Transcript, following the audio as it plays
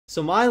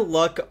So my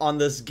luck on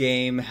this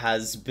game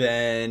has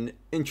been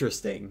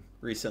interesting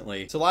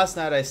recently. So last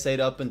night I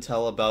stayed up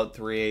until about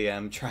 3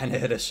 a.m. trying to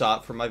hit a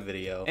shot for my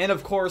video. And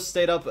of course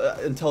stayed up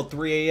until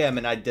 3 a.m.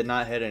 and I did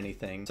not hit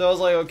anything. So I was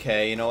like,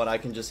 okay, you know what? I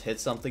can just hit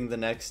something the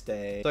next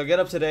day. So I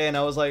get up today and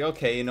I was like,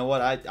 okay, you know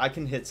what? I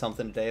can hit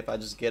something today if I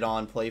just get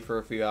on, play for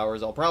a few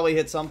hours. I'll probably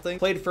hit something.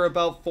 Played for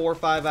about 4 or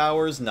 5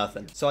 hours,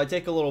 nothing. So I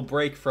take a little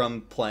break from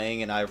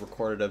playing and I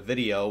recorded a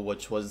video,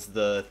 which was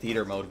the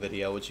theater mode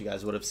video, which you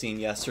guys would have seen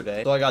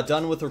yesterday. So I got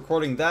done with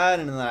recording that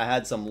and then I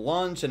had some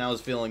lunch and I was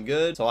feeling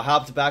good. So I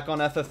hopped back on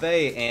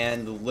FFA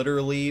and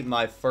literally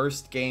my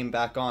first game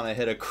back on, I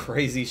hit a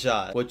crazy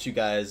shot, which you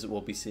guys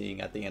will be seeing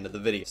at the end of the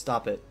video.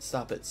 Stop it,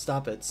 stop it,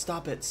 stop it,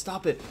 stop it,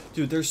 stop it.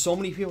 Dude, there's so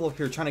many people up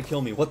here trying to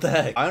kill me. What the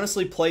heck? I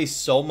honestly play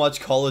so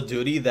much Call of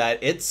Duty that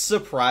it's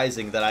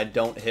surprising that I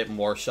don't hit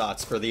more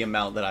shots for the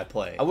amount that I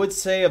play. I would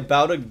say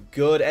about a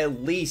good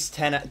at least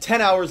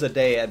 10 hours a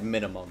day at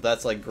minimum.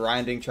 That's like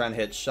grinding, trying to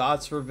hit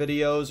shots for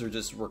videos or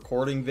just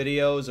recording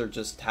videos or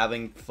just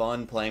having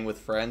fun playing with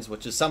friends,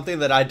 which is something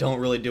that I don't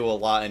really do a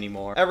lot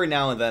anymore. Every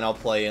now and then I'll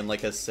play in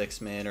like a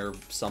 6-man or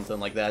something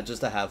like that just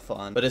to have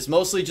fun. But it's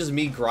mostly just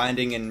me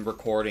grinding and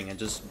recording and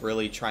just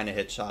really trying to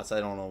hit shots. I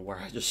don't know where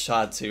I just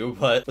shot to,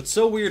 but what's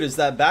so weird is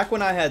that back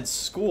when I had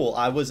school,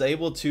 I was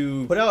able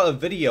to put out a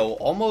video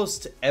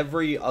almost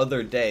every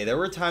other day. There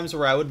were times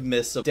where I would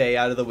miss a day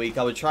out of the week.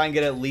 I would try and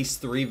get at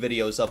least 3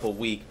 videos up a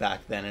week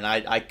back then, and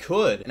I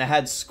could. And I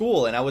had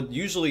school, and I would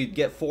usually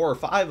get 4 or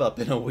 5 up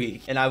in a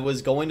week. And I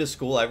was going to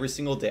school every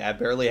single day. I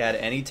barely had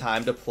any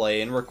time to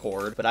play and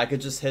record, but I could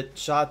just hit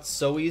shots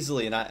so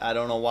easily, and I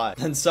don't know why.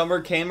 Then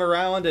summer came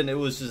around, and it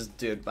was just,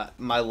 dude,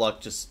 my luck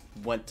just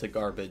went to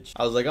garbage.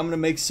 I was like, I'm gonna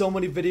make so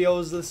many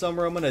videos this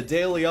summer, I'm gonna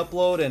daily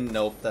upload, and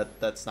nope,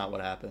 that's not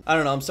what happened. I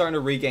don't know, I'm starting to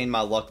regain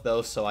my luck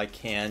though, so I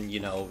can,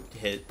 you know,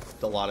 hit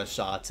a lot of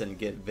shots and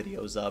get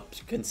videos up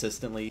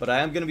consistently. But I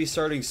am gonna be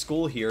starting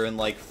school here in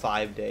like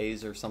 5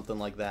 days or something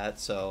like that,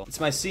 so it's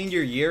my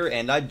senior year,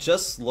 and I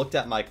just looked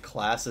at my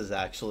classes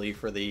actually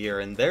for the year,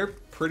 and they're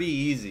pretty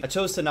easy. I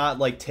chose to not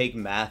like take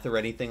math or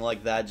anything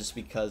like that just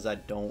because I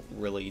don't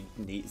really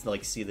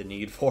see the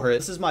need for it.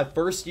 This is my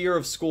first year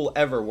of school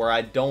ever where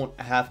I don't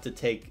have to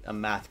take a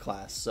math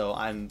class, so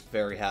I'm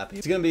very happy.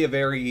 It's gonna be a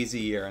very easy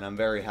year and I'm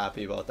very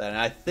happy about that. And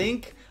I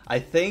think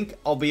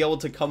I'll be able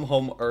to come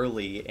home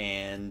early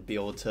and be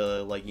able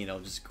to, like, you know,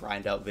 just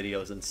grind out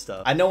videos and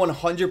stuff. I know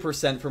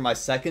 100% for my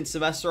second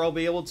semester I'll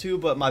be able to,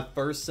 but my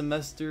first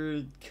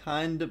semester,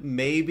 kind of,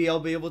 maybe I'll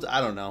be able to. I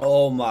don't know.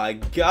 Oh my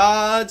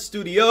god,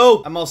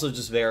 studio! I'm also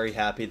just very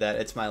happy that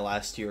it's my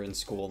last year in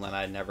school and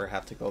I never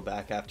have to go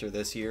back after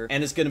this year.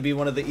 And it's gonna be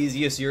one of the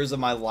easiest years of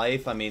my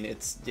life. I mean,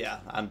 yeah,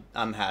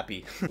 I'm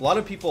happy. A lot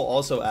of people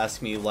also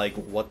ask me, like,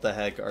 what the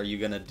heck are you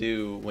gonna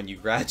do when you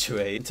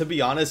graduate? To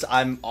be honest,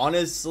 I'm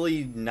honestly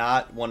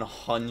not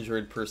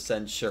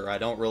 100% sure. I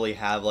don't really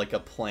have like a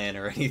plan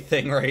or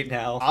anything right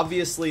now.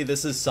 Obviously,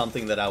 this is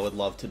something that I would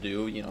love to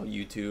do, you know,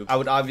 YouTube. I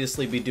would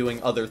obviously be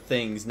doing other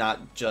things,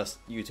 not just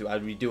YouTube. I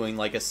would be doing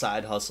like a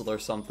side hustle or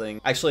something.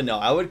 Actually, no,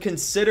 I would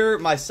consider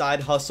my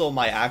side hustle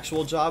my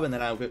actual job, and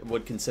then I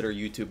would consider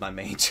YouTube my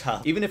main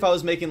job. Even if I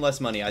was making less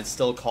money, I'd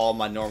still call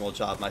my normal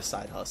job my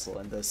side hustle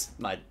and this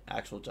my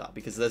actual job,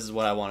 because this is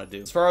what I want to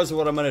do. As far as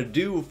what I'm going to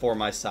do for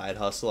my side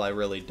hustle, I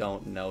really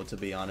don't know, to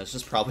be honest.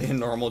 Just probably a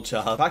normal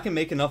job. If I can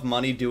make enough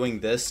money doing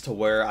this to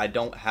where I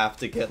don't have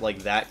to get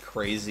like that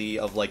crazy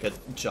of like a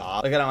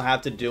job, like I don't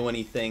have to do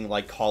anything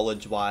like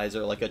college wise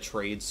or like a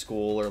trade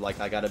school, or like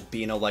I gotta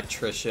be an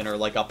electrician or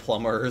like a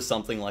plumber or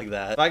something like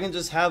that. If I can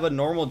just have a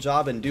normal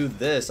job and do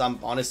this,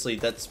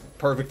 that's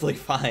perfectly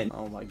fine.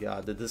 Oh my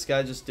god, did this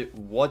guy just do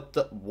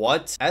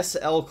what?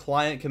 SL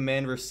client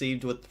command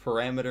received with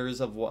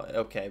parameters of what?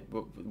 Okay,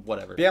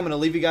 whatever. Yeah, I'm gonna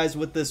leave you guys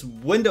with this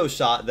window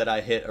shot that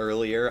I hit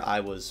earlier.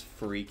 I was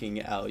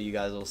freaking out. You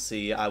guys will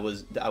see. I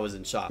was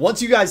in shock.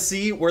 Once you guys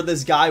see where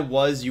this guy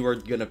was, you are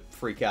gonna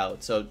freak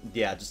out. So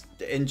yeah, just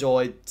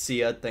enjoy. See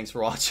ya. Thanks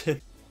for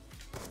watching.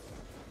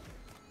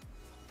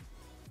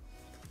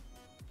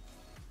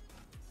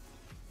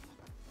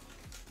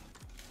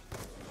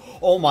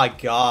 Oh my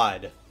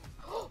god.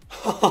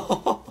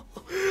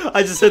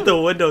 I just hit the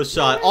window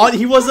shot.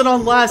 He wasn't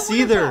on last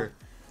either.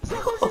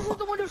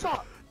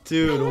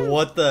 Dude,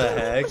 what the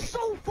heck? He was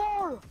so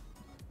far.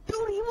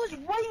 Dude, he was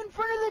right in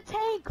front of the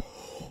tank.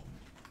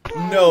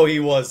 No, he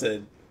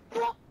wasn't.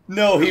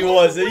 No, he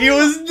wasn't. He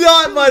was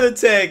not by the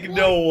tank.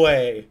 No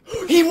way.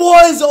 He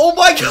was! Oh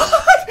my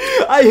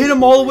god! I hit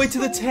him all the way to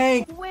the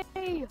tank.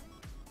 Way.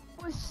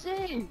 Was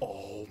sick.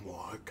 Oh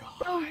my god.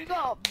 Bro,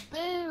 got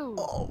booed.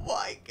 Oh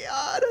my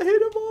god. I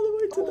hit him all the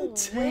way to the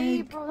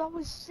tank. Bro, that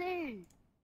was sick.